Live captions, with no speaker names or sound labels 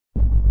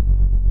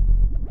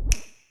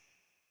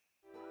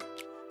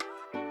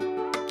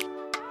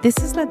This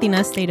is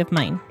Latina State of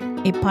Mind,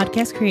 a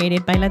podcast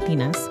created by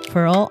Latinas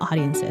for all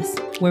audiences,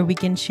 where we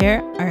can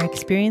share our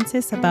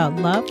experiences about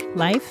love,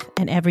 life,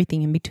 and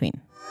everything in between.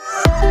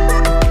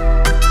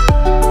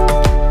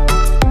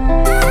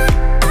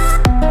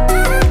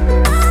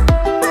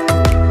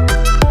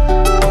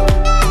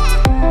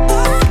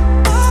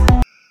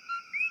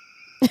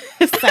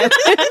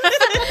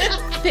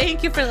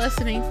 Thank you for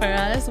listening for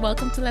us.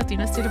 Welcome to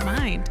Latina State of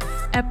Mind.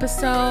 Fun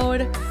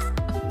episode.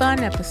 Fun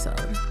episode?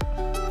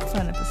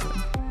 Fun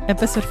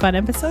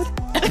episode.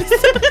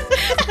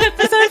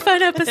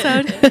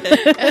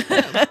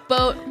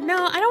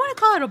 No, I don't want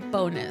to call it a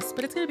bonus,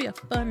 but it's going to be a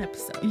fun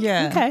episode.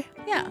 Yeah. Okay.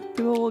 Yeah.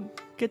 People will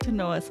get to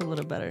know us a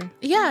little better.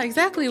 Yeah,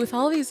 exactly. With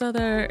all these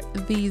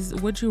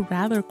would you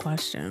rather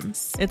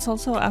questions. It's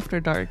also after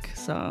dark,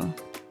 so.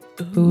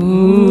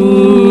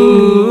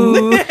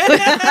 Ooh. Don't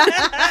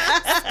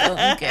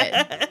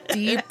get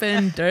deep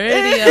and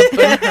dirty up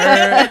in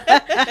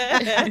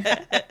her.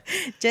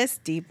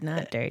 Just deep,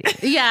 not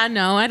dirty. Yeah,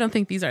 no, I don't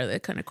think these are the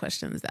kind of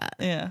questions that.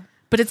 Yeah.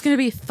 But it's going to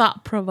be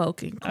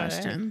thought-provoking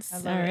questions.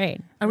 All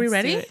right. Are we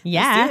ready?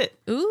 Yeah. Let's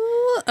do it.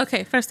 Ooh.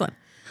 Okay, first one.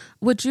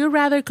 Would you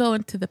rather go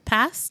into the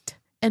past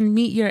and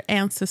meet your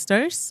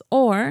ancestors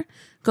or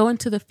go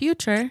into the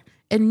future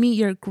and meet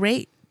your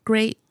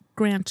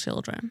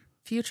great-great-grandchildren?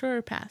 Future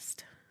or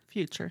past?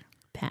 Future.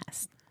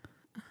 Past.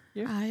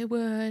 Yeah. I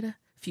would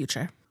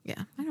future.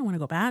 Yeah, I don't want to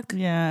go back.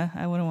 Yeah,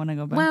 I wouldn't want to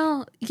go back.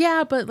 Well,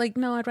 yeah, but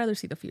no, I'd rather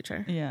see the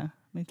future. Yeah,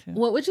 me too.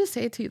 What would you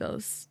say to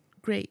those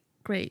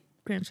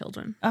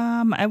great-great-grandchildren?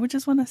 I would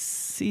just want to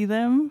see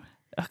them.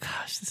 Oh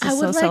gosh, this is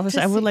so selfish.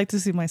 I would like to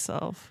see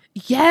myself.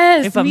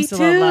 Yes, if I'm me still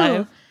too.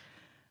 alive.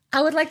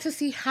 I would like to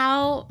see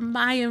how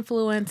my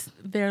influence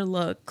their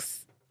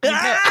looks.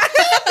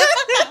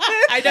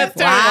 I know. Wow.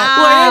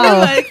 Why are they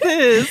like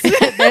this?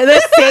 They're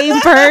the same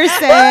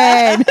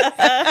person.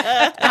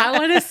 I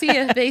want to see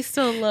if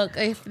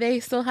they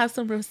still have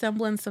some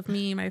resemblance of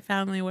me, my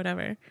family,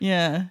 whatever.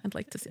 Yeah. I'd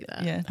like to see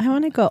that. Yeah. I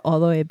want to go all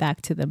the way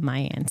back to the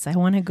Mayans. I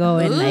want to go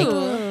and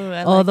Ooh,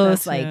 I all like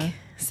those that too.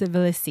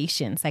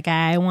 civilizations.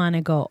 I want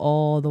to go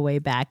all the way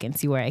back and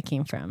see where I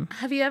came from.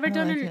 Have you ever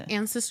done like an it.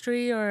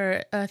 ancestry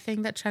or a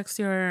thing that checks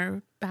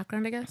your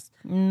background, I guess?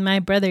 My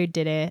brother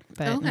did it,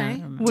 but Okay. no, I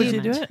don't remember Would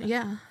you much. do it?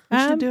 Yeah. We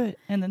should do it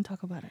and then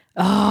talk about it.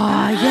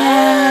 Oh,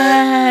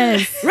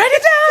 yes. Write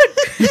it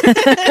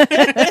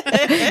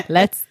down.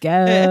 Let's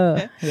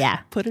go. Yeah.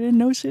 Put it in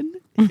Notion.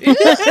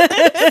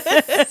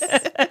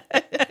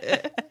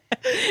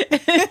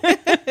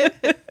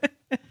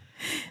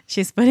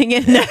 She's putting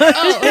it in. Oh,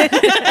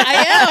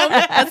 I am.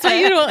 That's why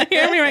you don't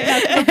hear me right now.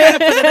 'Cause I'm trying to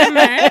put it in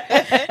there.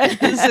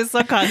 It's just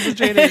so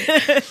concentrated.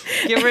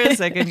 Give her a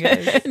second,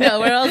 guys. No,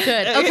 we're all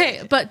good.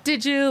 Okay, but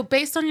did you,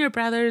 based on your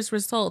brother's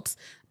results,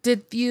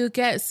 did you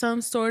get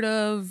some sort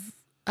of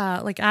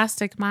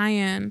Aztec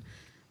Mayan?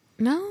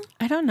 No?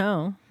 I don't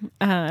know.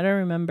 I don't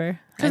remember.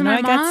 I 'Cause know my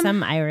I got mom-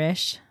 some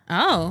Irish.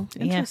 Oh.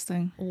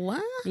 Interesting.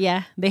 What?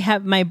 Yeah. They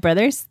have my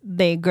brothers.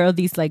 They grow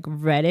these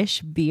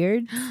reddish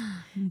beards.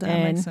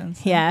 That makes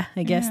sense. Yeah,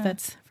 I guess Yeah.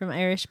 that's from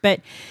Irish. But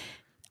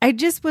I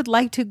just would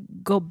like to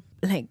go,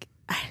 I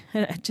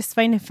just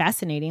find it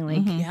fascinating.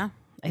 Yeah.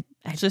 I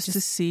Just to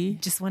see.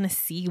 just want to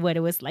see what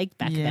it was like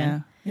back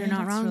then. You're not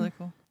that's wrong. really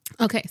cool.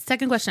 Okay,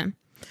 second question.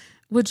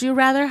 Would you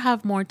rather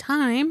have more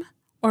time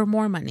or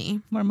more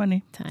money? More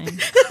money. Time.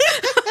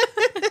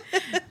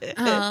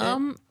 Well,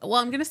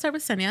 I'm going to start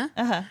with Senya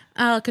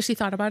because she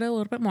thought about it a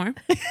little bit more.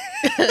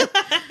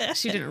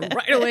 She didn't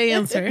right away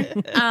answer.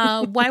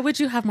 Why would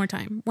you have more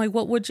time?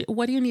 What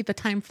do you need the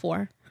time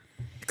for?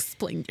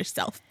 Explain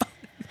yourself.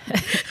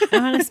 I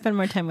want to spend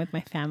more time with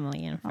my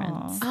family and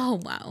friends. Oh,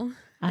 wow.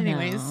 I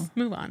Anyways, know.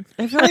 move on.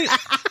 I feel like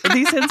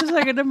these answers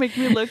are going to make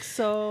me look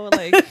so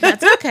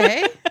That's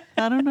okay.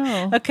 I don't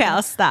know. Okay,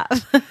 I'll stop.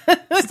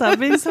 Stop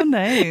being so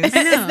nice.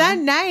 It's not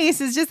nice.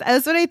 It's just,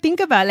 that's what I think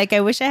about. I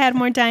wish I had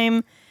more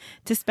time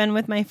to spend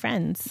with my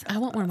friends. I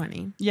want more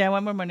money. Yeah, I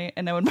want more money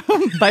and I would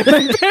buy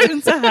my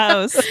parents a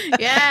house.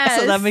 Yes.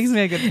 So that makes me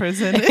a good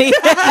person. No, you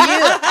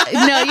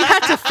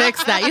had to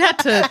fix that. You had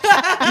to.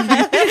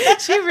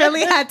 She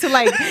really had to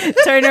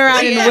turn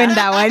around and win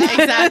that one.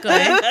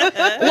 Exactly.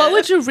 What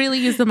would you really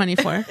use the money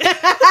for?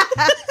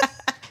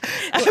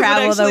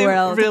 Travel the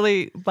world.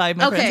 Really buy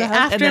my parents a house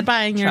after and then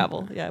buying your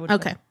travel. Yeah, I would.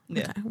 Okay.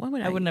 Yeah. Okay. What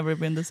would I would never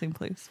be in the same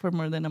place for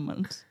more than a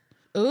month.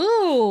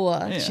 Ooh,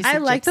 She's I a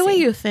like the way gypsy.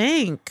 you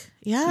think.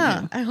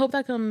 Yeah. I hope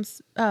that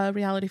comes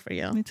reality for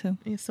you. Me too.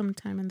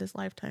 Sometime in this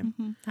lifetime.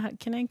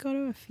 Can I go to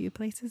a few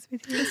places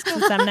with you?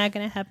 Because I'm not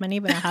going to have money,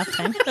 but I'll have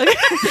time.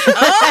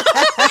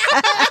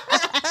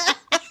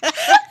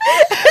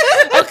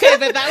 Okay,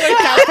 but that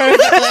worked out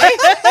perfectly.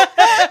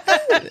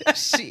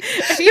 She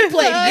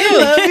played you.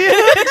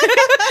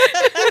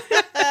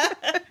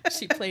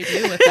 She played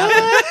you with that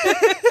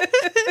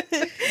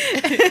one.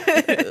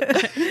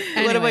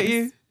 What about Anyways.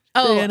 you?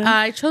 Oh, Diana?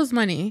 I chose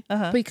money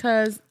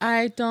because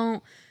I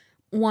don't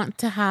want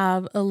to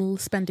have a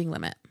spending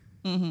limit.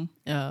 Oh,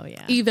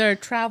 yeah. Either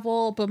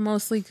travel, but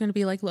mostly going to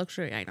be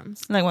luxury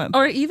items. Like what?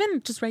 Or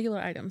even just regular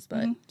items,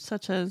 but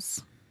Such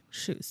as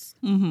shoes.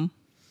 Mm-hmm.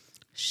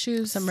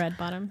 shoes. Some red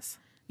bottoms.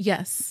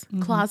 Yes.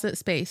 Closet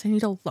space. I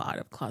need a lot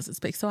of closet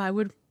space. So I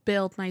would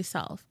build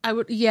myself. I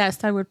would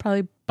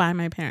probably buy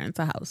my parents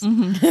a house. Let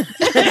me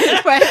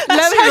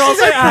roll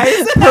her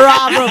eyes.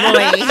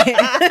 Probably.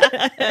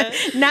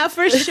 Not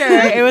for sure.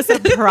 It was a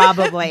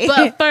probably.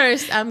 But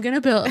first, I'm going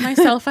to build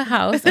myself a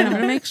house, and I'm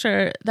going to make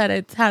sure that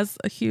it has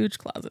a huge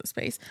closet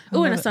space.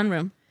 Oh, and a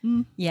sunroom.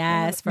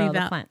 Yes, for all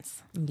the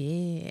plants.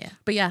 Yeah.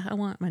 But yeah, I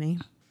want money.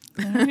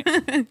 All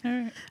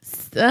right.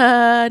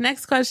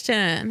 Next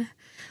question.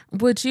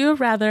 Would you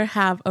rather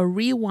have a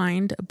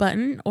rewind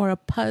button or a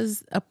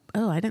pause?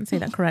 I didn't say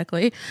that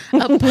correctly.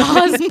 A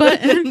pause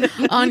button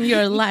on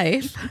your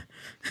life.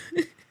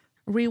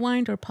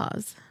 Rewind or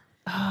pause?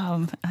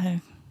 That's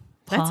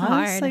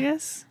hard. I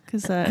guess,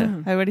 because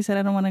I already said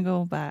I don't want to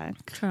go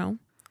back. True.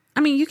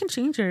 I mean, you can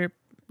change your.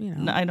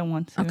 No, I don't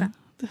want to. Okay.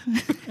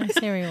 I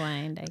say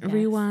rewind. I guess.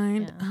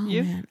 Rewind.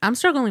 Yeah. Oh man, I'm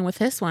struggling with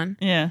this one.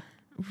 Yeah.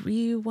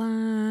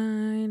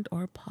 Rewind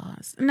or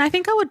pause, and I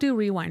think I would do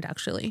rewind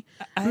actually.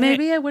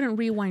 Maybe I wouldn't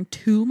rewind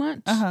too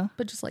much,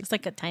 but just like it's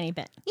like a tiny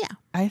bit. Yeah.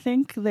 I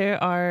think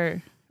there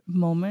are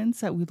moments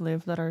that we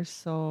live that are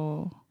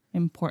so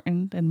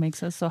important and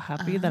makes us so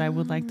happy that I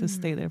would like to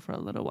stay there for a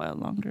little while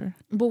longer.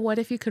 But what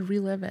if you could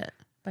relive it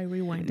by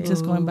rewinding?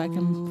 Just going back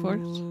and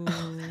forth.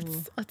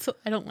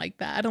 I don't like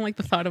that. I don't like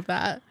the thought of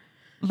that.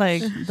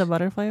 Like the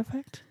butterfly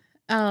effect?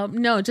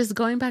 No, just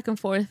going back and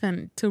forth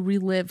and to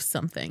relive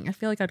something. I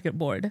feel like I'd get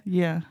bored.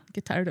 Yeah.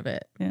 Get tired of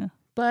it. Yeah.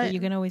 But you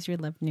can always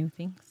relive new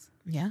things.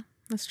 Yeah,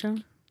 that's true.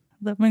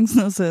 That makes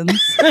no sense.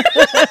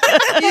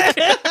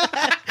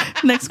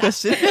 Next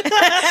question. Next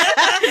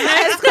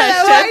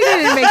question. Why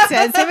didn't it make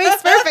sense? It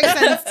makes perfect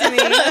sense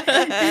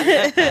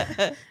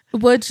to me.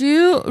 Would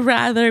you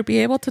rather be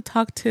able to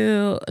talk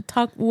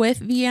with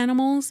the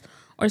animals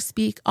or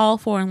speak all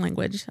foreign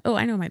language? Oh,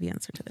 I know the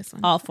answer to this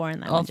one. All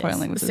foreign languages. All foreign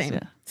languages.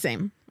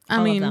 Same.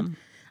 All of them.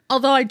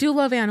 Although I do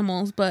love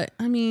animals, but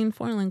I mean,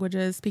 foreign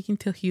languages, speaking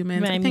to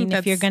humans. I mean,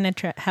 if you're going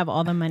to have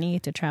all the money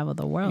to travel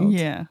the world,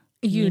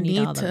 you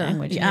need all the to.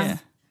 languages. Yeah.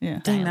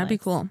 Dang, that'd be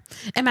cool.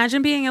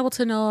 Imagine being able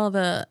to know all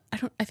the.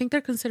 I think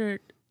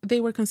they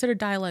were considered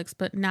dialects,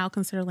 but now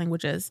considered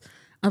languages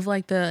of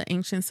like the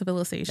ancient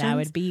civilizations. That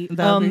would be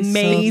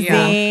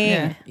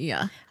amazing.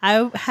 Yeah.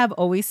 I have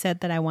always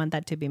said that I want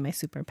that to be my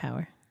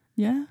superpower.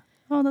 Yeah.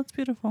 Oh, that's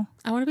beautiful.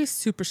 I want to be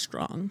super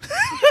strong.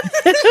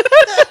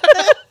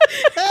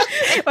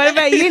 What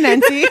about you,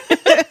 Nancy?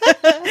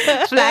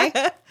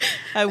 Fly?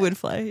 I would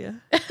fly,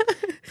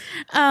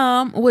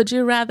 yeah. Would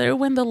you rather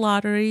win the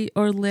lottery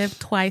or live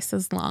twice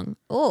as long?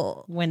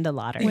 Oh, win the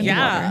lottery.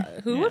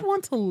 Who would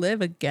want to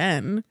live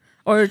again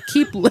or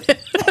keep living?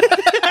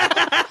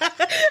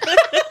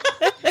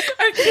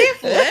 Or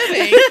keep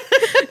living?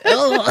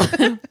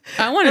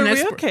 I want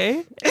an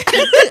okay?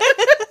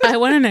 I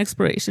want an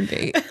expiration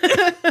date.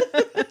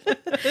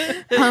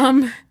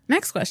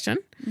 Next question.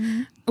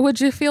 Mm-hmm.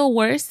 Would you feel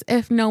worse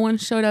if no one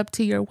showed up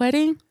to your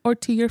wedding or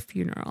to your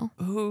funeral?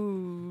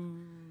 Ooh.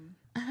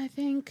 I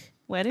think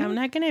wedding. I'm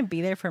not gonna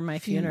be there for my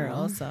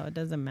funeral, so it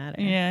doesn't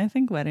matter. Yeah, I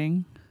think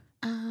wedding.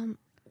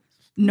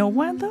 No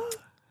one though?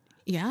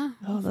 Yeah.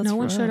 Oh, that's no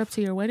one rough. showed up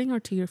to your wedding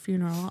or to your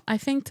funeral. I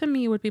think to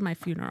me it would be my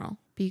funeral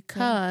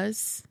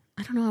because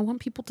I don't know, I want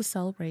people to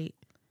celebrate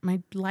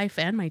my life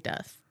and my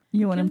death.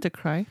 You want them to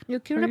cry? Yo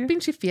quiero una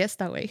pinche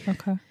fiesta, güey.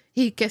 Okay.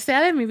 Y que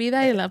sea de mi vida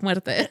y la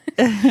muerte.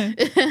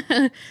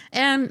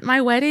 And my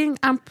wedding,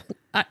 I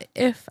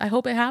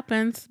hope it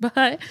happens,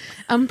 but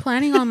I'm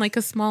planning on like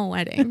a small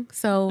wedding.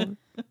 So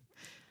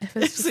if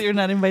it's so you're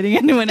not inviting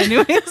anyone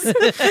anyways.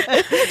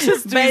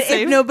 Just but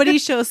if nobody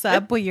shows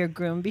up, will your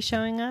groom be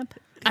showing up?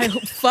 I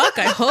hope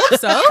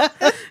so.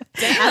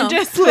 Damn. I'm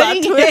just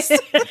putting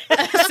it.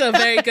 That's a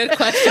very good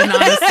question,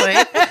 honestly.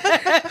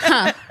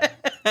 Huh.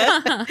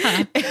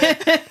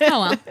 Oh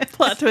well.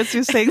 Plot twist,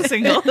 you're staying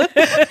single.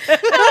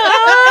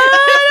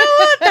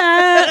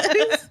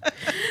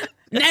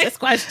 Next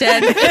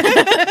question.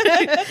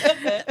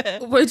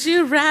 Would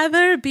you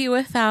rather be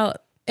without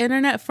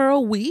internet for a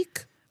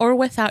week or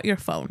without your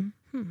phone?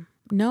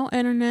 No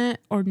internet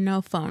or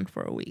no phone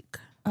for a week.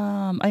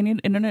 I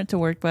need internet to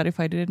work, but if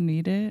I didn't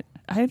need it,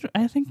 I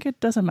think it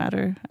doesn't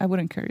matter. I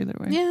wouldn't care either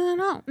way. Yeah,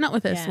 no, not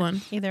with this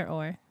one. Either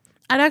or.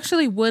 I'd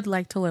actually would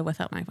like to live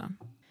without my phone.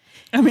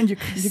 I mean, you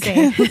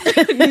can.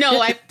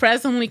 No, I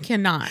presently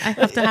cannot. I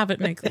have to have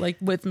it like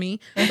with me.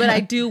 But I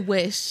do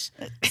wish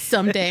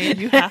someday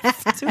You have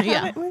to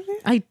have it with you?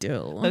 I do.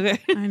 Okay.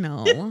 I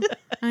know.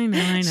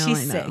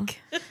 She's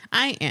sick.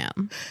 I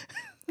am.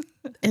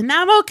 And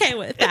I'm okay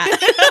with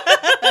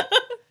that.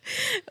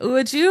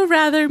 Would you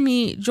rather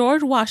meet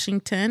George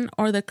Washington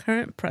or the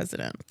current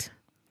president?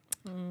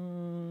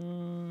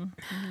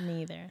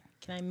 Neither.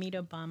 Can I meet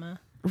Obama?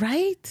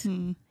 Right?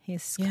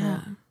 He's cool.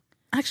 Yeah.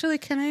 Actually,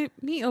 can I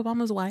meet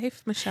Obama's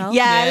wife, Michelle?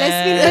 Yeah,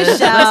 let's meet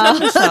Michelle.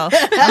 Michelle.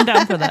 I'm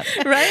down for that.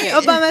 Right?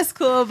 Obama's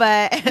cool,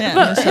 but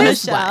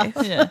his Michelle. wife.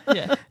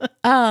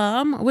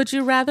 Yeah. Would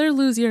you rather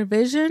lose your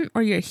vision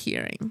or your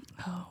hearing?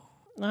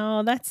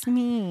 Oh, that's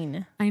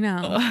mean. I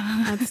know.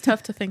 That's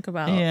tough to think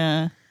about.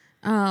 Yeah.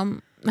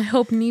 I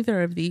hope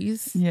neither of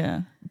these.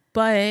 Yeah.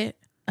 But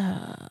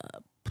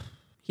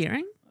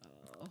hearing?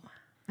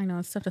 I know,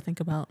 it's tough to think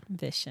about.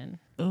 Vision.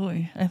 Oh,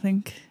 I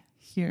think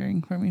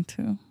hearing for me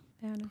too.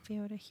 I want to be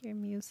able to hear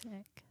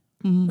music.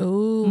 Mm-hmm.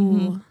 Oh,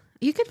 Mm-hmm.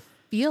 you could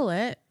feel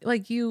it.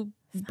 Like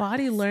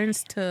body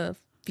learns to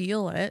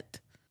feel it.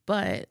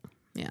 But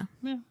yeah.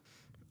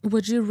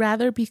 Would you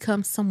rather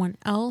become someone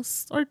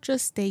else or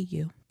just stay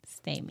you?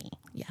 Stay me.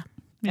 Yeah.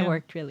 I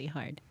worked really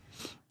hard.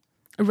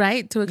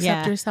 Right? To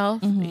accept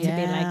yourself? Mm-hmm. To be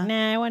like,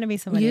 nah, I want to be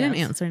somebody You else.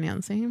 didn't answer,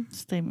 Nancy.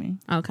 Stay me.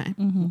 Okay.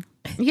 Mm-hmm.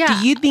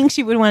 Yeah. Do you think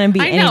she would want to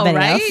be I know, anybody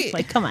right? else?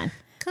 Like, come on.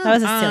 Come That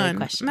was a on. silly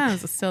question. That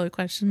was a silly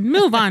question.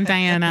 Move on,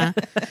 Diana.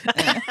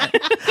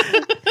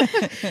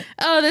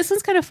 Oh, this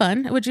one's kind of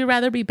fun. Would you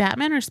rather be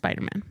Batman or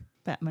Spider-Man?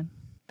 Batman.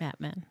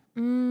 Batman.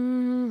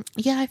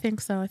 Yeah, I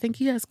think so. I think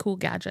he has cool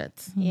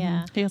gadgets. Mm-hmm.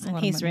 Yeah. He has a lot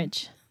of He's money.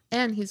 rich.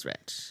 And he's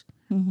rich.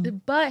 Mm-hmm.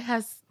 But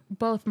has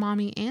both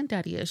mommy and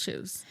daddy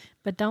issues.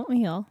 But don't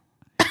we all?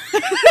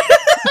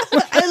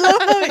 I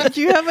love how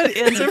you have an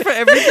answer for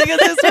everything in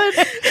this one.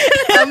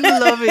 I'm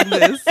loving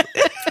this.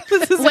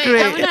 This is Wait,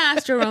 great. I'm going to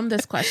ask Jerome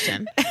this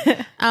question.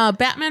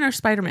 Batman or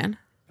Spider-Man?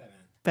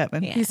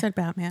 Batman. Yeah. He said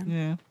Batman.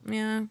 Yeah.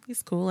 Yeah,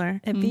 he's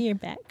cooler. I'd be your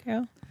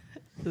Batgirl.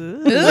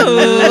 Ooh,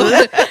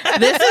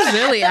 this is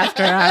really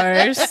after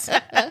hours.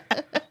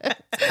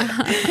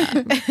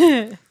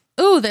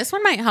 Ooh, this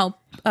one might help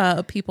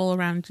people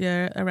around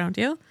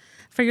you.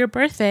 For your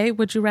birthday,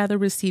 would you rather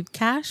receive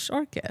cash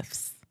or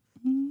gifts?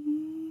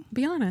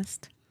 Be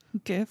honest.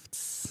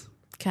 Gifts.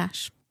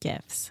 Cash.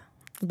 Gifts.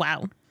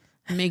 Wow.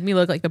 Make me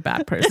look like the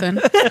bad person.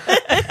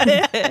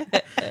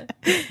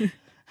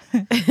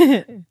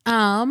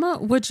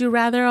 Would you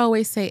rather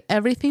always say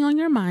everything on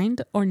your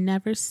mind or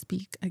never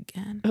speak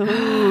again?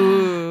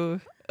 Ooh.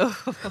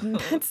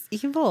 That's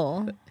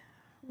evil.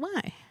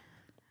 Why?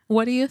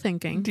 What are you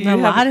thinking? Do you A have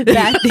lot of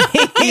bad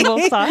things. evil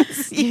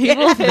thoughts?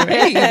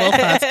 Very evil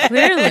thoughts,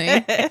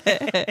 clearly.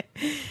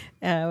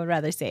 I would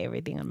rather say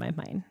everything on my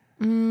mind.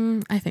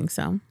 I think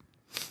so.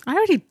 I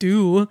already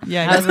do.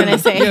 Yeah, I was gonna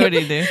say. you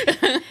already do.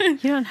 You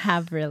don't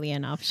have really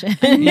an option.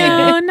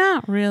 No,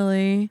 not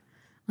really.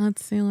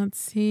 Let's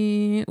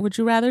see. Would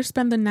you rather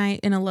spend the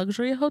night in a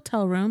luxury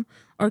hotel room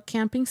or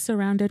camping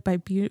surrounded by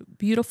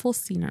beautiful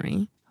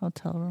scenery?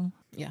 Hotel room.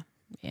 Yeah.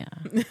 Yeah.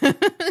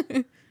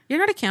 You're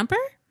not a camper?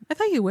 I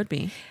thought you would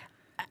be.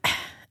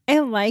 I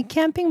like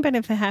camping, but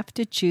if I have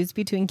to choose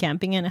between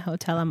camping and a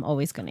hotel, I'm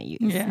always going to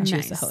Yeah. choose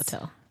Nice. a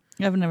hotel.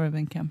 I've never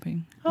been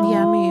camping.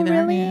 Yeah, me either.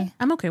 Really? Yeah.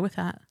 I'm okay with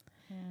that.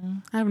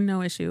 I have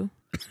no issue.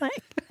 I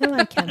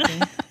like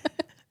camping.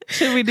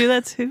 Should we do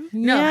that too?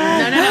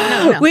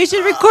 No. We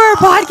should record a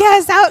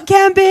podcast out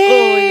camping.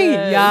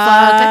 yes.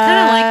 Fuck, I kind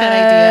of like that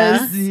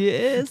idea.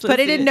 Yes. Put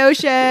it in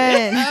Notion.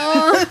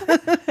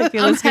 Okay,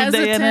 I'm let's give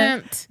Diana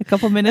hesitant. a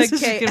couple minutes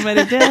Okay. so she can write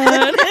it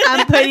down.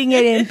 I'm putting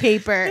it in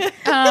paper.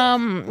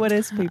 What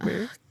is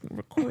paper?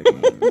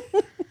 Recording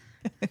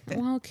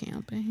while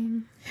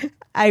camping.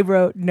 I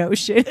wrote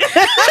Notion.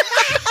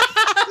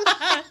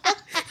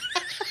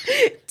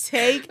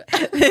 Take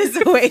this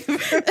away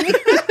from me.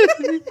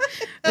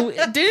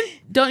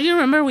 Don't you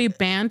remember we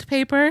banned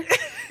paper?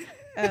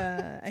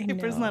 I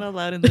Paper's know. not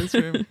allowed in this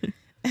room.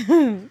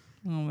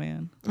 Oh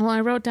man. Well,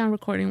 I wrote down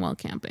recording while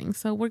camping,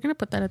 so we're gonna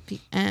put that at the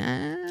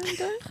end,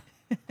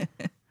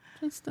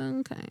 just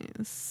in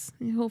case.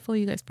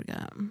 Hopefully, you guys forget.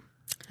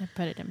 I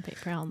put it in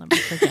paper. I'll never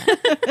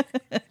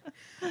forget.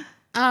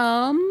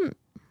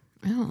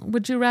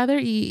 Would you rather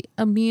eat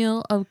a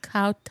meal of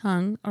cow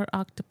tongue or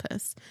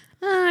octopus?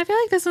 I feel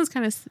like this one's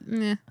kind of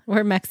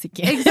We're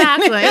Mexican.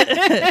 exactly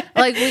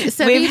like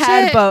We've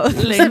had both.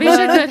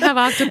 Ceviche could have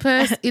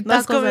octopus y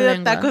Nos tacos de comido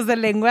lengua. tacos de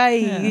lengua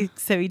y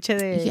ceviche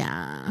de...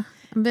 Yeah.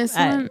 This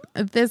one,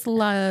 this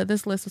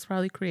list was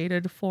probably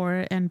created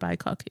for and by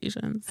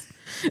Caucasians.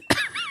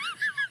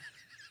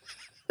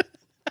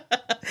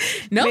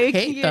 No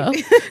hate though.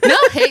 No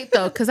hate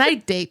though, because I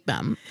date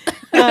them.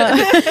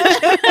 I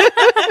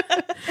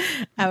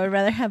would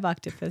rather have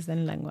octopus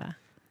than lengua.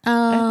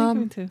 I think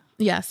me too.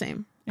 Yeah,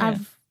 same.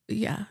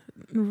 Yeah.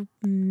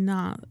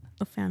 Not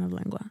a fan of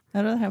lengua.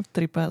 I'd rather have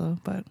tripa though,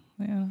 but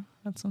yeah,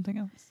 that's something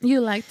else.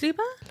 You like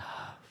tripa?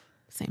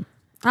 Same.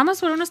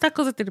 Vamos por unos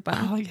tacos de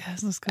tripa. Oh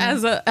yes, let's go.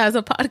 As a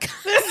podcast.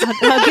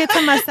 I'll get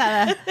some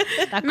asada.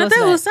 ¿No te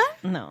gusta?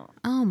 No.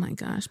 Oh my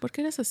gosh, ¿por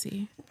qué eres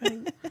así?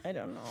 I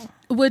don't know.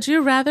 Would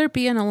you rather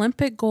be an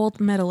Olympic gold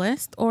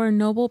medalist or a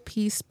Nobel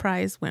Peace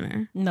Prize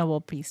winner?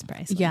 Nobel Peace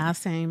Prize. Yeah,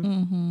 same.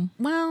 Mm-hmm.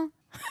 Well,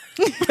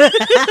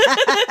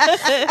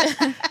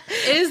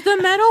 is the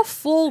medal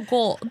full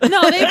gold?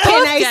 No, they both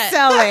Can I get.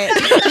 sell it?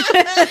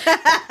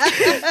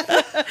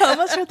 How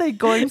much are they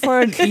going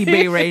for on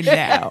eBay right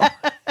now?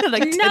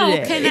 Like No,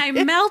 today. can I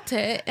melt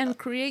it and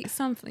create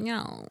something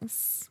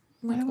else?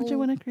 Why would you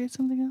want to create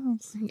something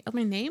else?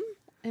 My name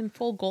in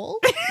full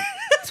gold?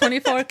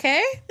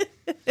 24K?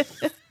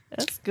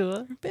 That's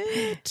cool.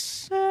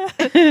 Bitch.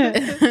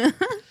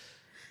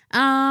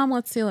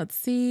 Let's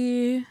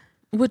see.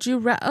 Would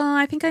you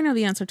I think I know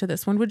the answer to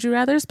this one. Would you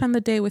rather spend the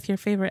day with your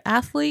favorite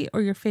athlete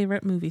or your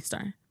favorite movie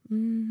star?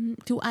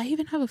 Do I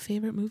even have a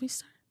favorite movie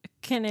star?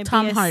 Can it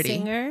Tom be a Hardy.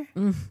 singer?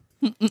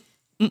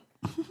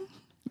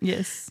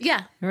 Yes.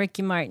 Yeah.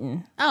 Ricky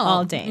Martin. Oh,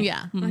 all day.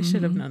 Yeah, I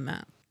should have known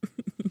that.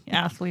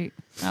 Athlete.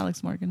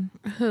 Alex Morgan.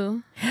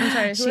 Who? I'm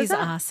sorry. Who is She's that?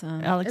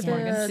 awesome. Alex Is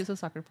Morgan. it- She's a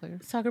soccer player.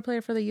 Soccer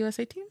player for the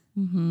USA team.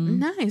 Mm-hmm.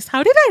 Nice.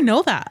 How did I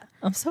know that?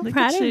 I'm so Look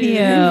proud at of you. you.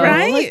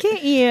 Right? Look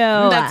at you.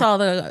 That's all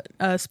the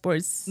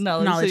sports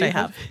knowledge you I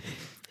have.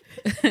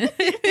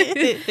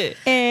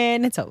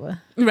 And it's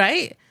over.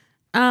 Right?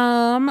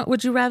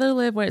 Would you rather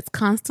live where it's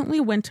constantly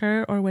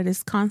winter or where it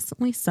is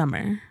constantly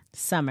summer?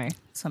 Summer.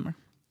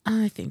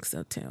 I think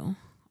so too.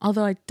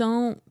 Although I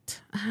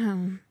don't.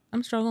 I'm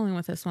struggling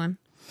with this one.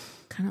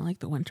 Kind of like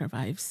the winter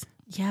vibes.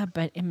 Yeah,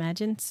 but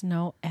imagine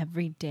snow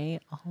every day,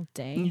 all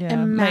day.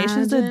 Yeah. My issue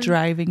is the Imagine-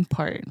 driving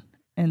part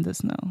in the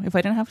snow. If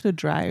I didn't have to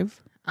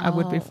drive, I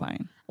would be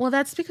fine. Well,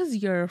 that's because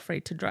you're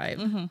afraid to drive.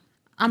 Mm-hmm.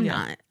 I'm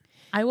not.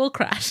 I will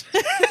crash.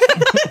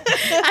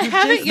 I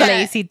haven't yet.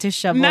 Lazy to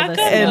shovel Not the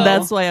gonna- snow. And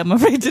that's why I'm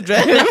afraid to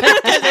drive.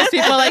 There's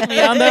people like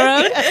me on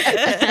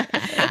the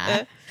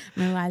road.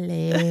 Me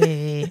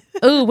vale.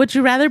 Ooh, would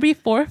you rather be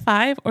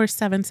 4'5" or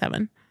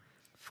 7'7"?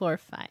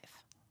 4-5.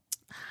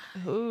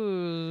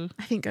 Ooh.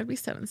 I think I'd be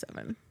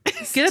 7'7".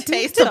 Get a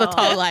taste of the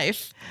tall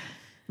life.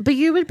 But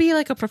you would be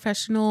like a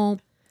professional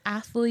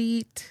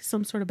athlete,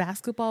 some sort of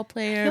basketball I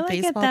player, feel like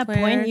baseball at that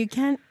player. point you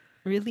can't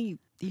really.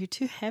 You're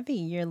too heavy.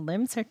 Your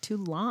limbs are too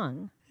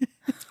long.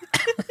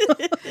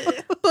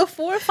 But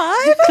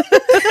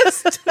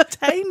 4'5"?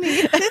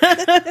 Tiny.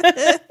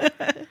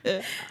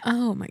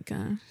 Oh my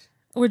gosh.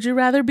 Would you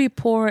rather be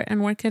poor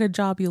and work at a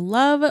job you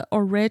love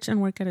or rich and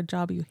work at a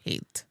job you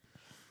hate?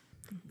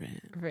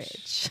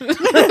 Rich.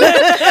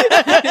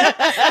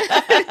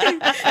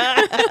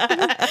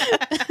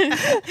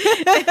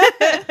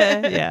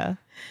 Yeah.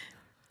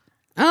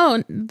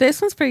 Oh,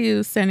 this one's for you,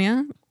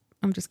 Senya.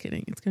 I'm just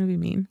kidding. It's going to be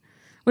mean.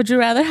 Would you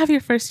rather have your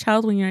first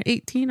child when you're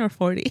 18 or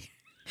 40?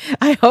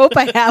 I hope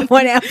I have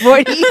one at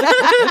 40.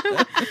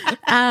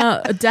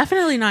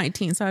 Definitely not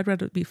 18, so I'd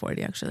rather be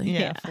 40, actually.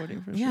 Yeah, 40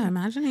 for sure. Yeah,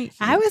 imagine 18.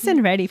 I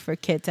wasn't ready for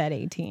kids at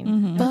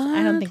 18.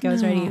 I don't think I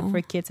was ready no.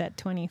 for kids at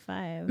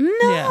 25.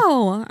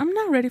 No, I'm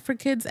not ready for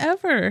kids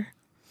ever.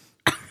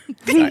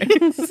 Sorry.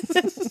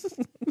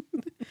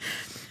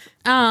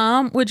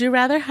 Would you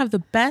rather have the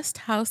best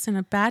house in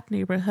a bad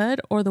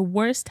neighborhood or the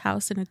worst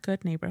house in a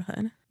good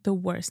neighborhood? The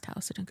worst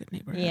house in a good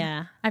neighborhood.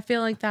 Yeah. I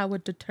feel like that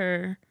would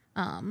deter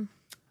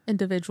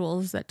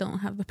individuals that don't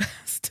have the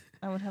best.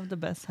 I would have the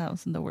best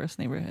house in the worst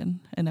neighborhood,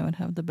 and I would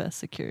have the best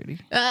security.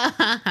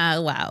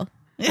 Wow.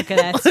 Look at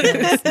that.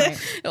 Really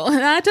smart. Well,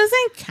 that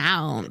doesn't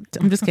count.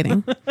 I'm just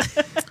kidding.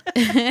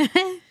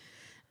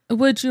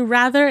 Would you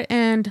rather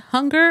end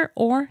hunger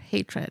or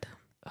hatred?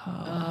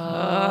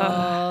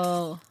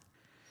 Oh.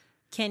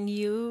 Can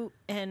you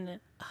end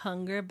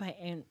hunger by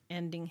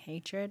ending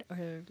hatred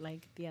or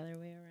like the other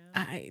way around?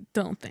 I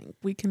don't think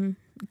we can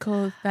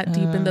go that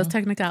deep in those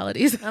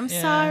technicalities. I'm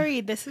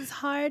sorry. This is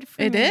hard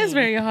for It me. is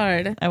very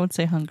hard. I would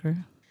say hunger.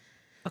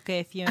 Okay,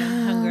 if you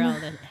end hunger,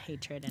 I'll end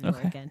hatred and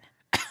Okay. again.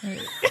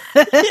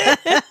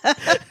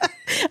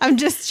 I'm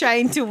just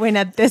trying to win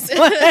at this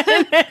one.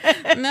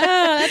 No,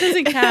 that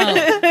doesn't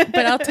count.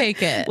 But I'll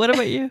take it. What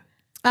about you?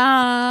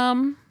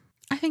 I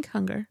think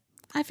hunger.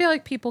 I feel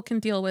like people can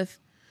deal with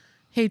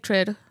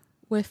hatred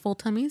with full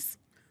tummies.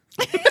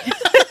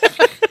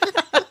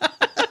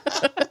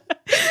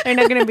 They're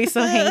not going to be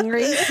so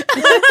hangry.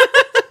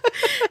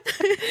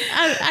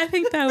 I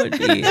think that would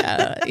be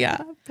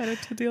better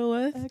to deal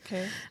with.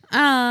 Okay.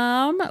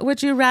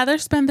 Would you rather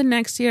spend the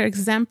next year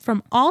exempt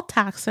from all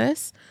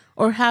taxes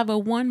or have a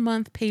 1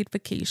 month paid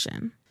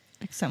vacation?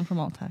 Exempt from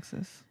all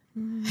taxes.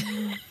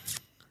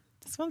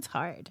 This one's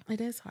hard.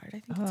 It is hard. I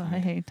think Oh, it's I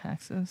hard. hate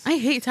taxes. I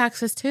hate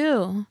taxes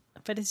too.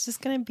 But it's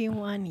just going to be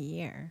 1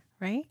 year,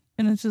 right?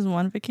 And it's just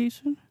one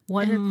vacation?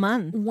 1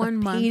 month. 1 of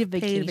month paid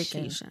paid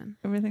vacation.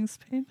 Everything's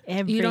paid?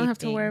 You don't have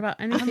to worry about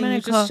anything. gonna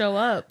You call- just show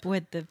up.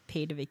 with the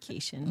paid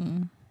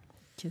vacation.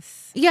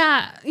 Just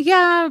Yeah,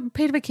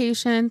 paid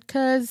vacation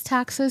because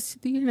taxes,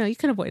 you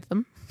can avoid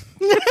them.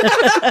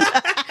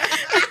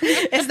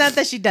 it's not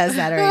that she does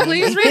that already.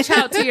 Please reach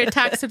out to your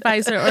tax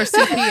advisor or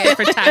CPA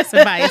for tax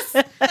advice.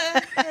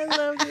 I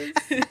love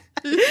this.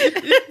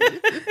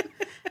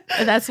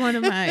 That's one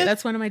of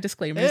my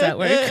disclaimers at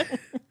work.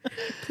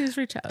 Please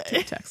reach out to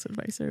your tax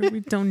advisor. We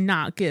do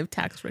not give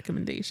tax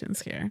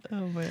recommendations here.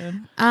 Oh,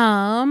 man.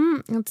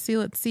 Let's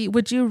see.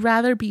 Would you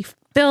rather be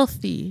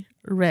filthy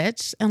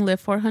rich and live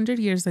 400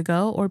 years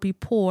ago or be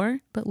poor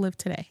but live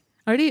today?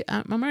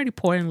 I'm already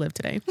poor and live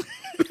today.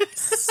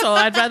 So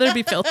I'd rather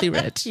be filthy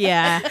rich.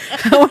 Yeah.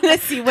 I want to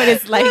see what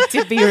it's like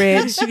to be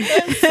rich.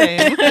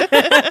 Same.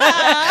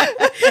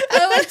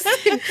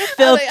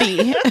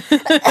 Filthy.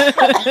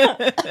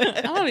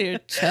 Oh, you're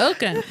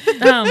choking.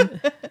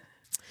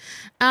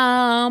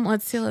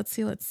 Let's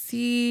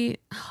see.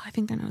 Oh, I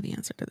think I know the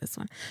answer to this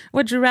one.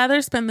 Would you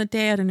rather spend the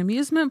day at an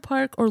amusement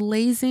park or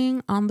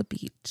lazing on the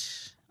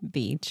beach?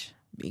 Beach.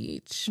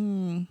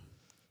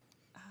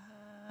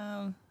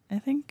 I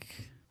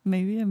think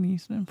maybe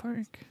amusement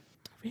park.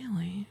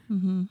 Really?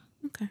 Mm-hmm.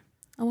 Okay.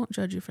 I won't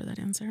judge you for that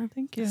answer.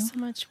 Thank you. So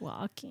much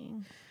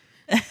walking.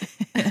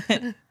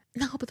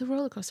 No, but the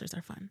roller coasters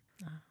are fun.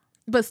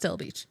 But still,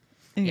 beach.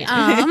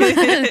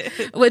 Yeah.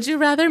 Would you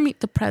rather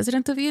meet the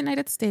president of the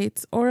United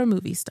States or a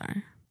movie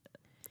star?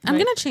 I'm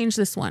going to change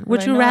this one.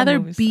 Would you rather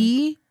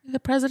be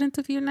the president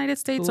of the United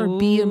States or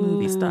be a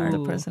movie star?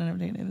 The president of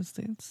the United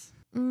States.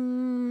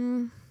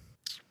 I'll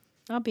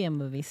be a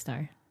movie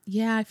star.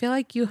 Yeah, I feel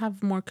like you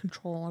have more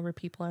control over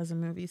people as a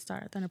movie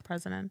star than a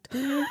president.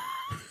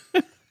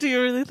 Do you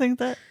really think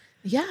that?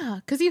 Yeah,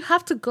 because you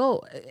have to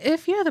go.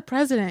 If you're the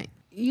president,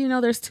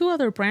 there's 2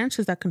 other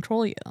branches that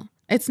control you.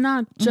 It's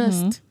not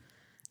just,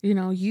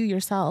 you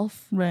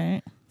yourself.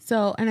 Right.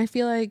 So, and I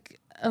feel like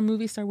a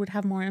movie star would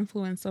have more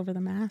influence over the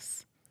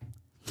mass.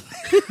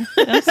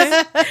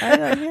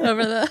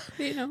 Over the,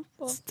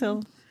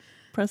 Still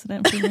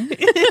president for me.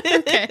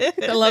 Okay,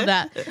 I love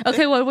that.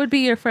 Okay, what would be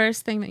your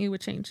first thing that you would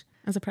change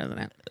as a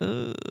president?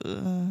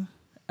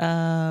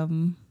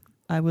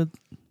 I would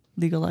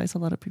legalize a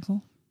lot of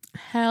people.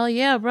 Hell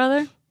yeah,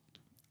 brother.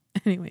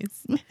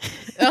 Anyways.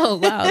 Oh,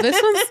 wow.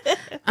 This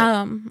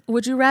one's,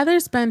 would you rather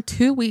spend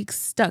 2 weeks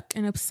stuck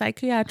in a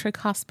psychiatric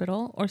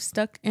hospital or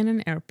stuck in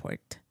an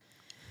airport?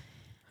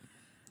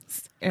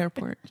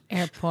 Airport.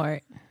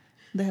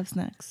 They have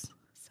snacks.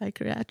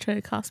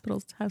 Psychiatric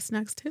hospitals have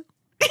snacks too.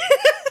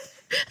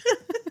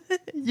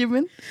 You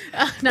mean?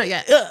 Not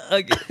yet.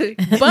 Okay.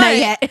 But Not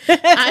yet.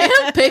 I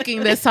am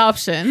picking this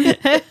option.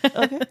 Okay.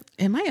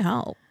 It might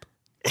help.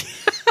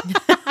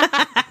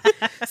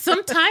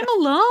 Some time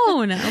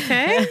alone,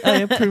 okay?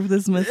 I approve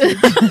this message.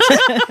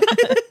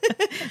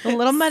 A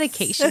little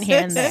medication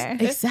here and there.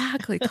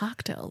 Exactly.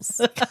 Cocktails.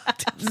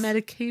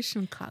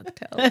 Medication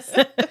cocktails.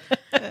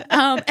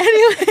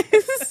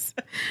 Anyways,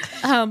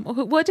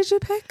 what did you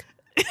pick?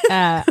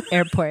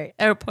 Airport.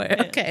 Airport.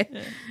 Okay.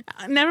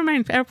 Never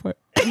mind. Airport.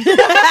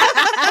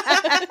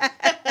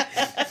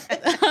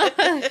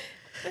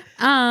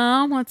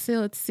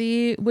 Let's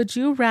see. Would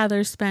you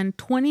rather spend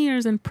 20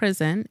 years in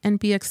prison and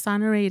be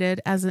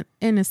exonerated as an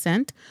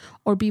innocent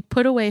or be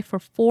put away for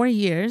 4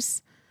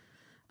 years?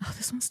 Oh,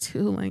 this one's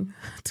too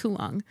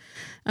long.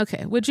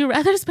 Okay. Would you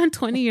rather spend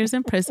 20 years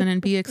in prison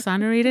and be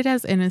exonerated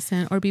as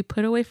innocent or be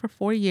put away for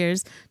 4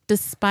 years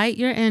despite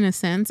your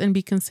innocence and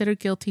be considered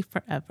guilty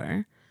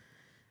forever?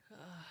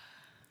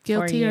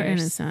 Guilty or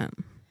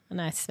innocent? I'm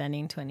not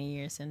spending 20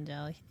 years in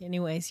jail.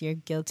 Anyways, you're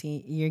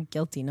guilty. You're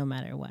guilty no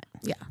matter what.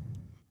 Yeah.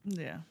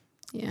 Yeah.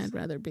 Yeah, I'd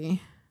rather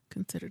be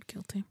considered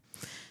guilty.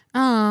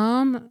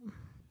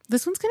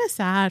 This one's kind of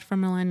sad for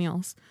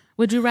millennials.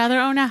 Would you rather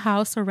own a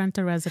house or rent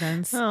a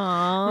residence?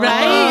 Aww.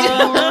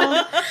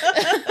 Right?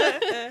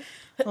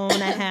 Own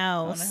a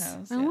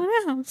house. I want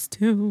a house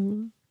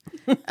too.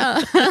 I'm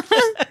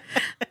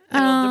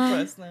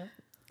depressed now.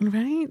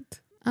 Right.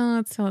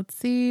 So let's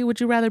see. Would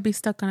you rather be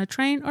stuck on a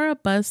train or a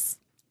bus?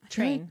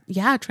 Train.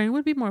 Yeah, train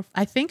would be more.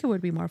 I think it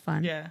would be more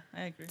fun. Yeah,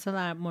 I agree. It's a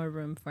lot more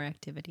room for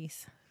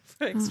activities.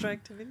 For extra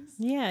activities?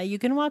 Yeah, you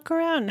can walk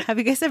around. Have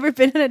you guys ever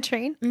been on a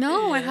train?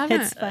 No, I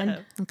haven't. It's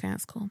fun. Okay,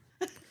 that's cool.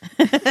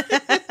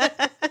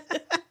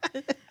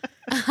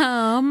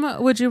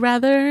 Would you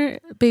rather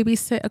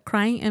babysit a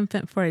crying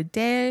infant for a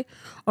day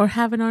or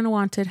have an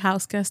unwanted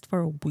house guest for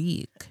a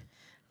week?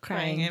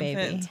 Crying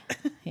baby.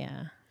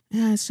 Yeah.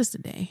 Yeah, it's just a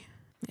day.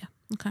 Yeah.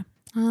 Okay.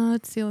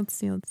 Let's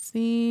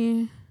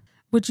see.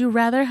 Would you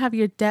rather have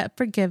your debt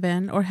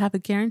forgiven or have a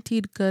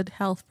guaranteed good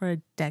health for a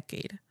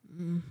decade?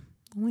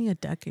 Only a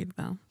decade,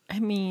 though. I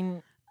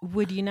mean,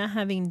 would you not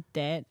having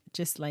debt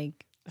just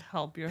like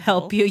help your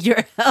health?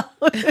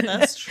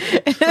 That's true.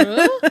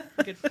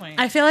 Good point.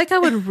 I feel like I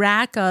would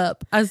rack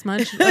up as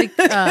much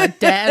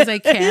debt as I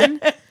can,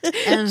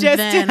 and just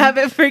then, to have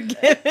it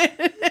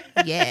forgiven.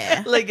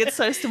 Yeah. Like it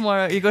starts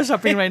tomorrow. You go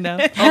shopping right now.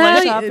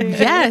 Hell, Shopping.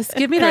 yes,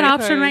 give me that Credit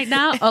option cards. right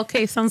now.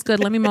 Okay, sounds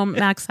good. Let me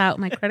max out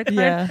my credit card.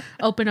 Yeah.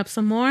 Open up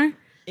some more,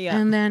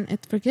 and then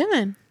it's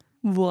forgiven.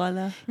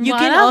 Voila. You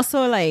can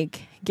also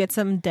like get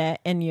some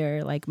debt in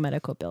your like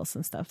medical bills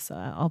and stuff. So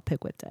I'll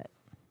pick with debt.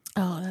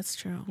 Oh, that's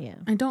true. Yeah.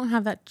 I don't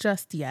have that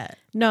just yet.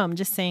 No, I'm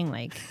just saying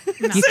like No,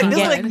 you can It's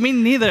get like me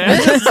neither.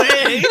 I'm just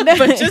saying.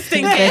 but just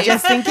in case.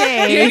 just in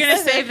case. You're going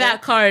to save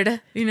that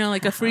card.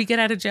 Like a free get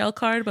out of jail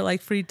card, but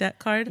like free debt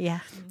card.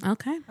 Yeah.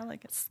 Okay. I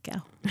like it.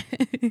 Scale.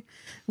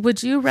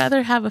 Would you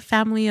rather have a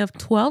family of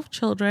 12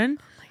 children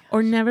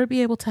or never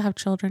be able to have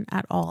children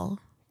at all?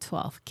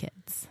 12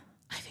 kids.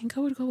 I think I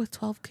would go with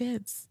 12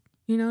 kids.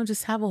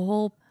 Just have a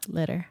whole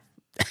Litter.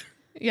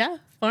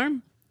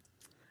 farm.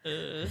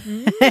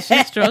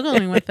 She's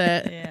struggling with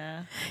it.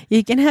 Yeah.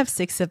 You can have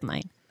 6 of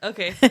mine.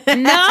 Okay.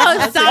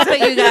 No, stop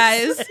it, you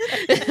guys.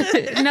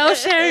 No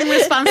sharing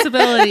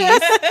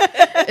responsibilities.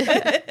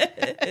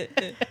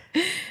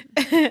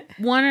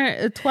 1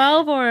 or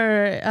 12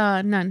 or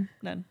none?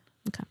 None.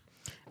 Okay.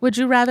 Would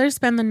you rather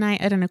spend the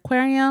night at an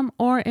aquarium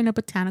or in a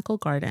botanical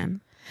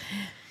garden?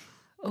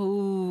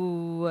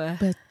 Oh,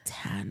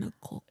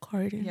 Botanical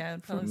garden. Yeah,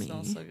 it probably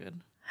smells so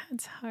good.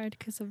 it's hard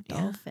because of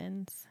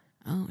dolphins.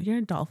 Oh, you're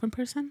a dolphin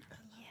person?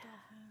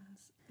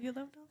 You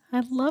love dolphins?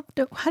 I love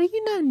How do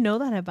you not know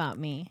that about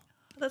me?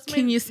 That's my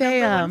Can you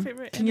say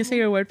Can you say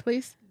your word,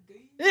 please?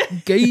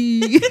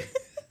 Gay.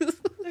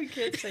 I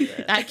can't say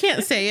that. I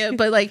can't say it,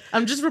 but like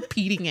I'm just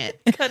repeating it.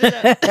 Cut it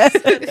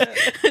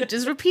out.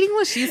 Just repeating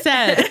what she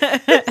said.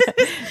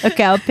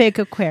 Okay, I'll pick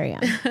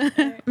aquarium.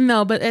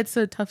 No, but it's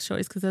a tough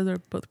choice because those are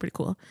both pretty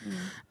cool.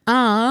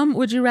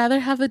 Would you rather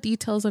have the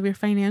details of your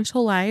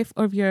financial life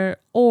or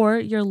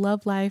your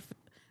love life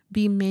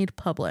be made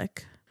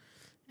public?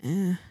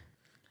 Love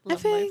I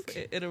think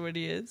life, it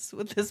already is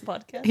with this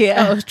podcast.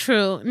 Yeah. Oh,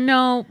 true.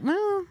 No,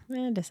 well,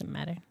 It doesn't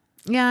matter.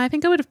 yeah, I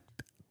think I would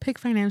pick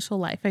financial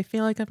life. I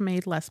feel like I've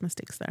made less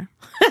mistakes there.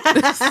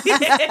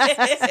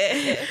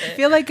 I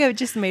feel like I've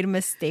just made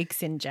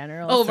mistakes in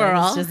general.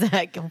 Overall. So it's just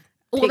like,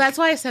 Well, that's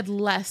why I said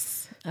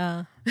less.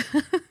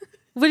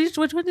 Which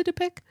one did you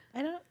pick?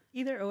 I don't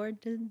either or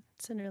doesn't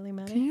really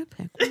matter. Can you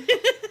pick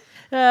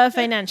one?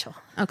 Financial.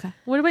 Okay.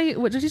 What about you?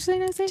 What did you say,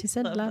 Nancy? She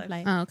said Love love life.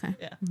 life. Oh, okay.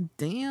 Yeah.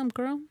 Damn,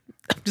 girl.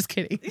 I'm just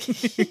kidding.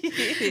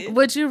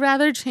 Would you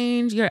rather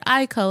change your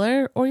eye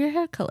color or your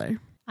hair color?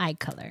 Eye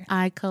color.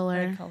 Eye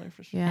color. Eye color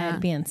for sure. Yeah.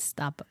 I'd be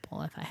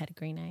unstoppable if I had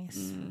green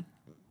eyes.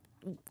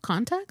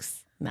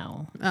 Contacts?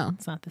 No. Oh,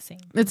 It's not the same.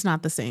 it's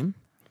not the same.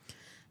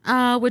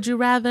 Would you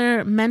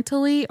rather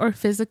mentally or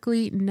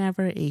physically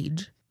never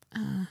age?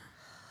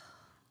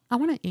 I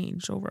want to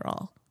age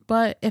overall.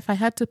 But if I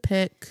had to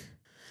pick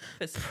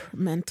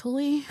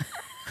mentally,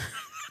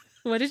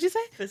 what did you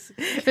say?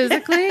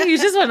 Physically? You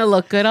just want to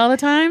look good all the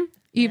time?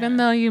 Even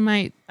though you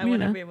might, I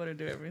wouldn't be able to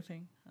do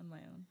everything on my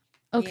own.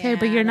 Okay,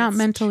 but Yeah, you're not that's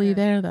mentally true.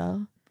 there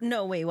though.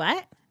 No, wait,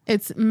 what?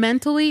 It's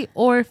mentally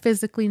or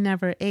physically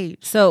never age.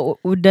 So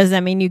does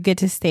that mean you get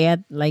to stay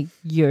at like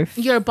your...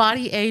 Your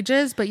body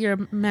ages, but your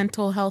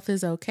mental health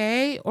is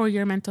okay, or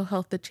your mental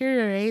health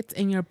deteriorates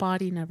and your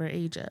body never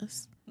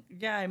ages.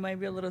 Yeah, I might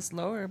be a little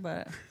slower,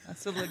 but I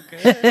still look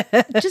good.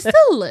 Just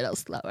a little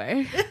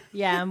slower.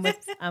 Yeah,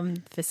 I'm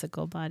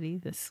physical body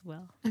as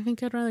well. I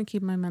think I'd rather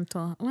keep my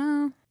mental.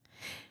 Well,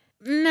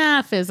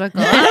 nah,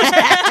 physical.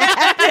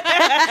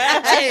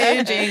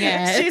 Changing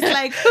it. She's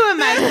like, who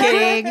am I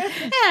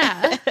kidding?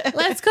 Yeah,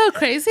 let's go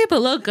crazy,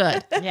 but look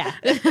good. Yeah.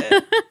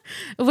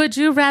 Would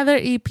you rather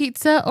eat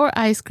pizza or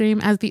ice cream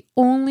as the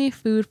only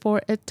food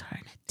for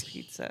eternity?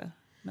 Pizza,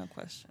 no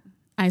question.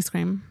 Ice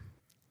cream.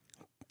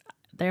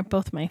 They're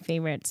both my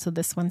favorites, so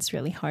this one's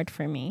really hard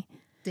for me.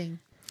 Dang.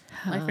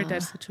 Life or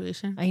death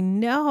situation. I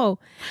know.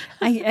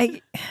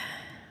 I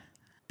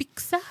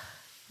Pizza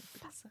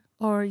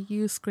or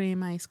you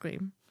scream ice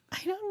cream?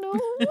 don't know.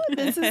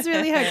 This is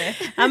really hard.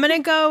 I'm going to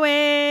go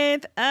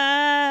with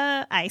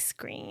ice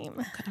cream.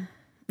 Okay.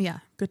 Yeah,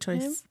 good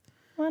choice.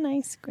 One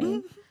ice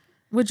cream.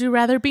 Would you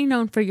rather be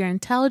known for your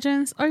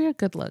intelligence or your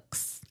good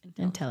looks?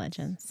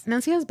 Intelligence.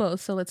 Nancy has both,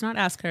 so let's not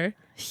ask her.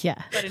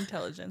 Yeah. But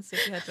intelligence,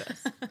 if you had to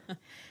ask.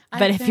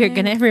 But if you're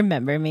going to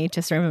remember me,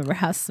 just remember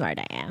how smart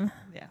I am.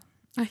 Yeah.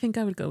 I think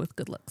I would go with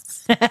good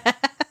looks.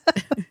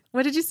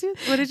 What did you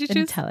choose?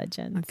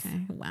 Intelligence.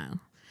 Okay, wow.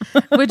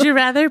 Would you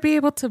rather be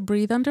able to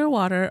breathe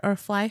underwater or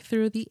fly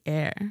through the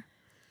air?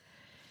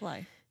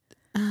 Fly.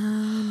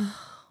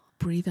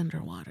 Breathe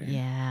underwater.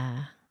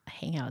 Yeah.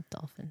 Hang out with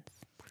dolphins.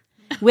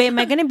 Wait, am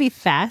I going to be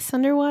fast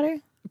underwater?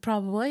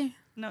 Probably.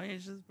 No, you're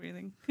just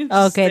breathing.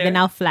 Okay, then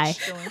I'll fly.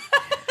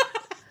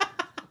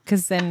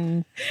 Because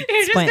then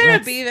You're just pointless. going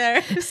to be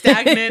there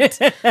stagnant,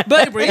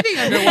 but breathing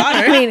underwater.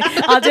 I mean,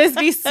 I'll just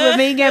be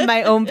swimming at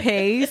my own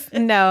pace.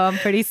 No, I'm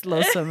pretty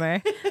slow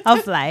swimmer. I'll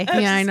fly.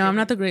 Yeah, I know. I'm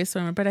not the greatest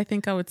swimmer, but I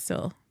think I would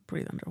still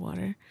breathe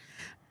underwater.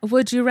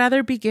 Would you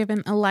rather be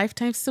given a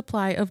lifetime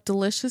supply of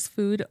delicious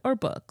food or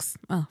books?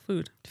 Oh,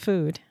 food.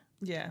 Food.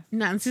 Yeah.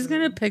 Nancy's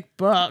going to pick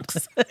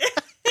books.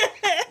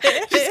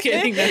 Just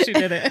kidding. No, she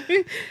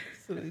didn't.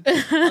 Food.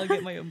 I'll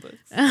get my own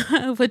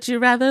books. Would you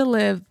rather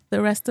live the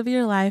rest of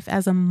your life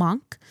as a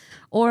monk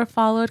or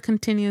followed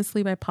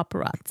continuously by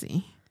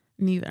paparazzi?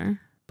 Neither,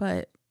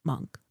 but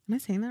monk. Am I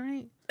saying that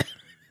right?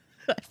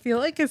 I feel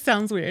like it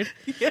sounds weird.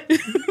 I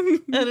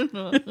don't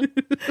know.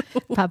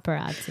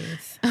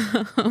 Paparazzis.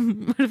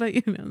 What about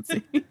you,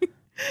 Nancy?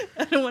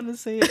 I don't want to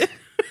say it.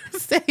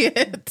 Say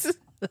it.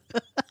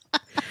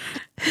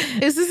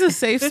 Is this a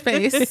safe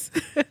space?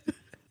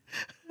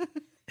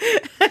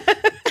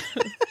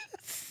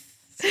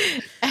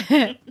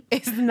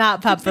 It's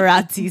not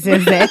paparazzis,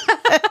 is it?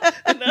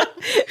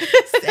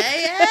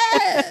 Say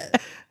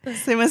it.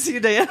 Same as you,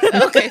 Diana.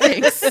 Okay,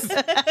 thanks.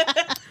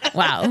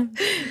 Wow.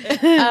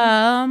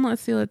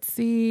 Let's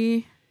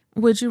see.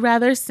 Would you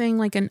rather sing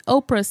like an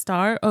Oprah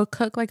star or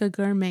cook like a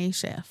gourmet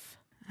chef?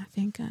 I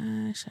think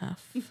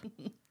chef.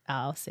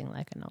 I'll sing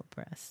like an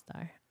opera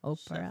star.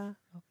 Opera?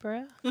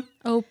 Opera?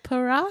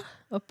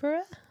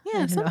 Opera?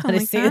 Yeah, I don't know something how to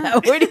like say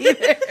that. that word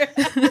either.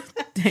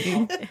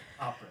 Dang.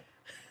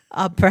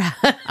 Opera.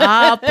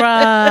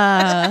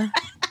 Opera.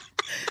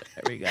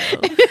 There we go.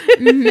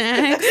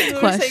 Next You were saying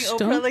question.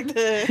 Oprah like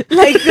the...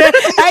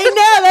 I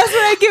know, that's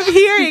what I keep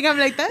hearing. I'm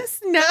like, that's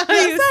not how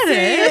you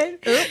say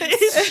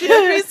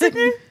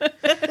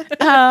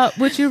it.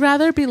 Would you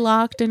rather be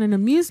locked in an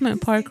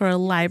amusement park or a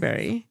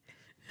library?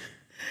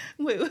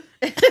 Wait.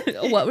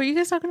 What were you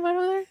guys talking about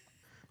over there?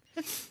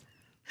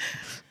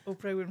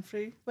 Oprah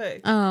Winfrey.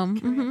 But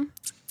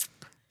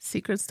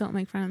secrets don't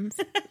make friends.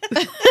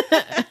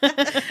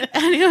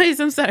 Anyways,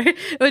 I'm sorry.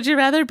 Would you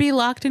rather be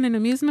locked in an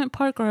amusement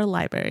park or a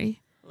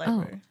library?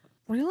 Library. Oh,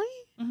 really?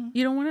 Mm-hmm.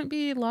 You don't want to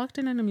be locked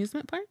in an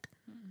amusement park?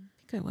 I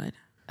think I would.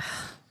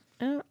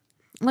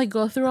 Like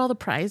go through all the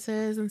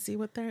prizes and see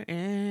what there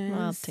is.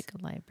 Well, I'll take a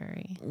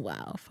library.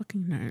 Wow,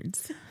 fucking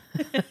nerds.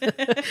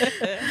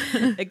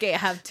 Okay, I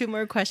have 2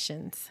 more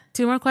questions.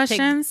 2 more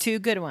questions? Take 2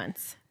 good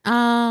ones.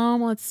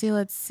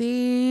 Let's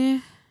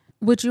see.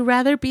 Would you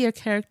rather be a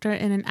character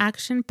in an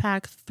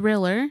action-packed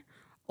thriller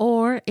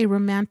or a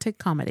romantic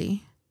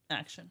comedy?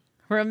 Action.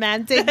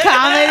 Romantic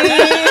comedy.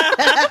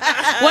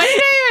 What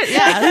did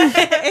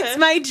it's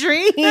my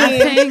dream.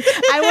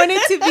 I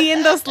wanted to be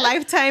in those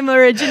Lifetime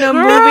original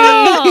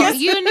Girl, movies.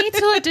 you need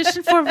to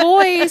audition for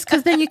voice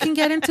because then you can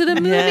get into the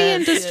movie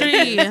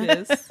industry.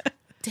 Yes.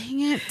 Dang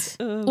it.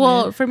 Oh,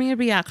 well, man. for me, it'd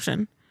be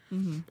action.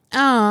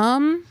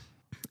 Mm-hmm.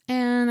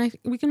 And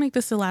we can make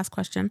this the last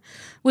question.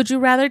 Would you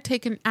rather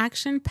take an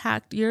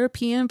action-packed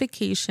European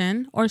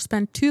vacation or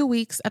spend 2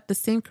 weeks at the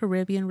same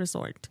Caribbean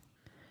resort?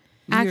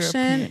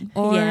 Action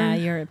or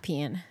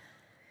European.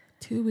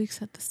 2 weeks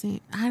at the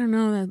same. I don't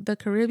know. The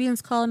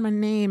Caribbean's calling my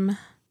name.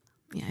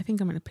 Yeah, I think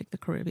I'm gonna pick the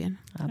Caribbean.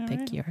 I'll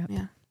pick Europe.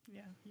 Yeah,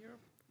 Europe.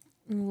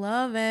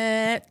 Love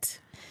it.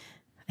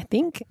 I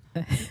think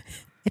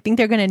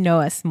they're gonna know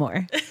us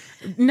more.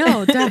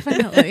 No,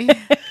 definitely.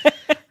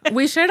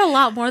 We shared a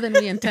lot more than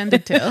we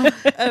intended to.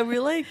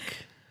 We're like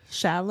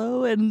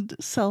shallow and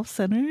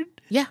self-centered.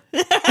 Yeah.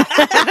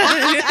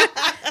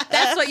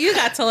 That's what you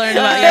got to learn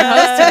about your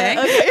host today.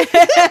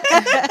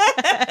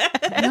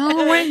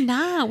 No, we're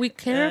not. We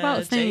care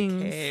about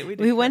things.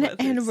 We went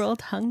and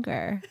rolled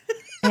hunger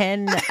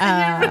and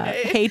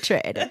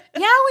hatred.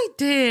 Yeah, we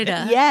did.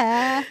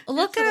 Yeah.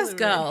 Look at us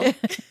go.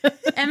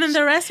 And then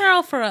the rest are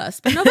all for us.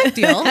 But no big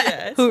deal.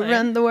 Yeah, Who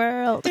run the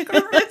world?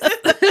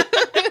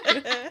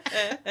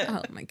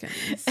 Oh, my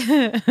goodness.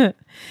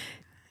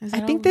 I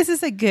think this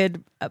is a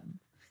good,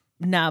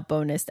 not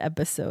bonus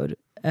episode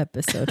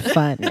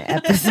fun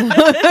episode.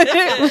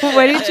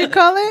 What did you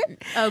call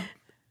it? A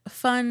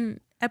fun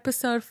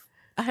episode.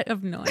 I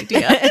have no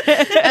idea.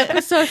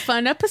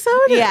 Fun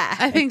episode? Yeah.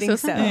 I think so.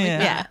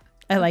 Yeah.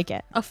 I like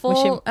it. A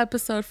full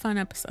episode, fun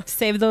episode.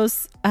 Save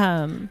those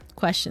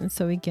questions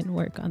so we can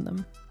work on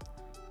them.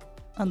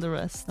 On the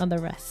rest.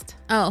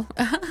 Oh,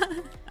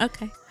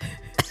 okay.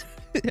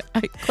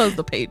 I closed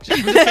the page.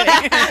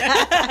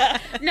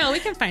 No, we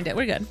can find it.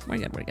 We're good.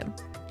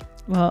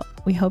 Well,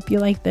 we hope you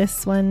like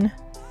this one.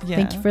 Yeah.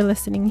 Thank you for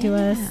listening to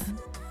us.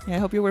 Yeah, I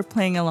hope you were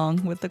playing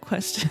along with the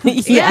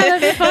questions. Yeah,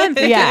 that'd be fun.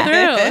 Think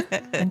it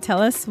through. And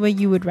tell us what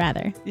you would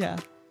rather. Yeah.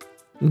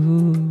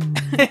 Ooh.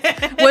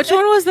 Which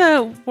one was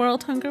the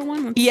World Hunger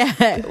one?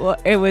 Yeah. Well,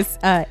 it was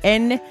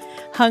end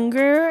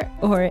hunger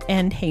or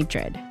end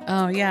hatred.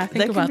 Oh, yeah.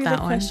 Think that about can be that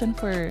the one. question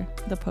for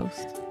the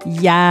post.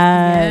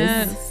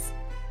 Yes.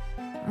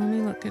 Let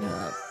me look it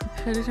up.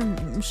 Put it in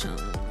motion.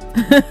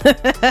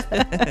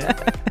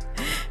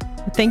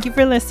 Thank you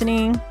for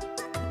listening.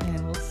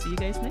 And we'll see you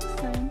guys next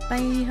time.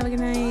 Bye. Have a good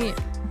night.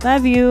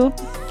 Love you.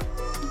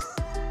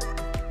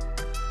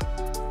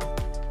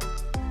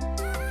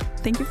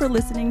 Thank you for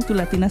listening to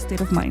Latina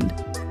State of Mind,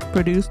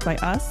 produced by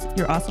us,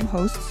 your awesome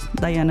hosts,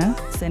 Diana,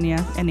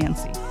 Senia, and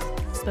Nancy.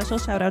 Special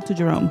shout out to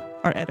Jerome,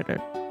 our editor.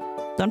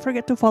 Don't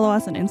forget to follow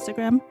us on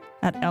Instagram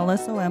at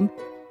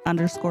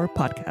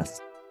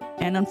LSOM_podcast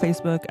and on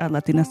Facebook at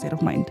Latina State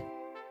of Mind.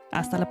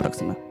 Hasta la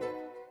próxima.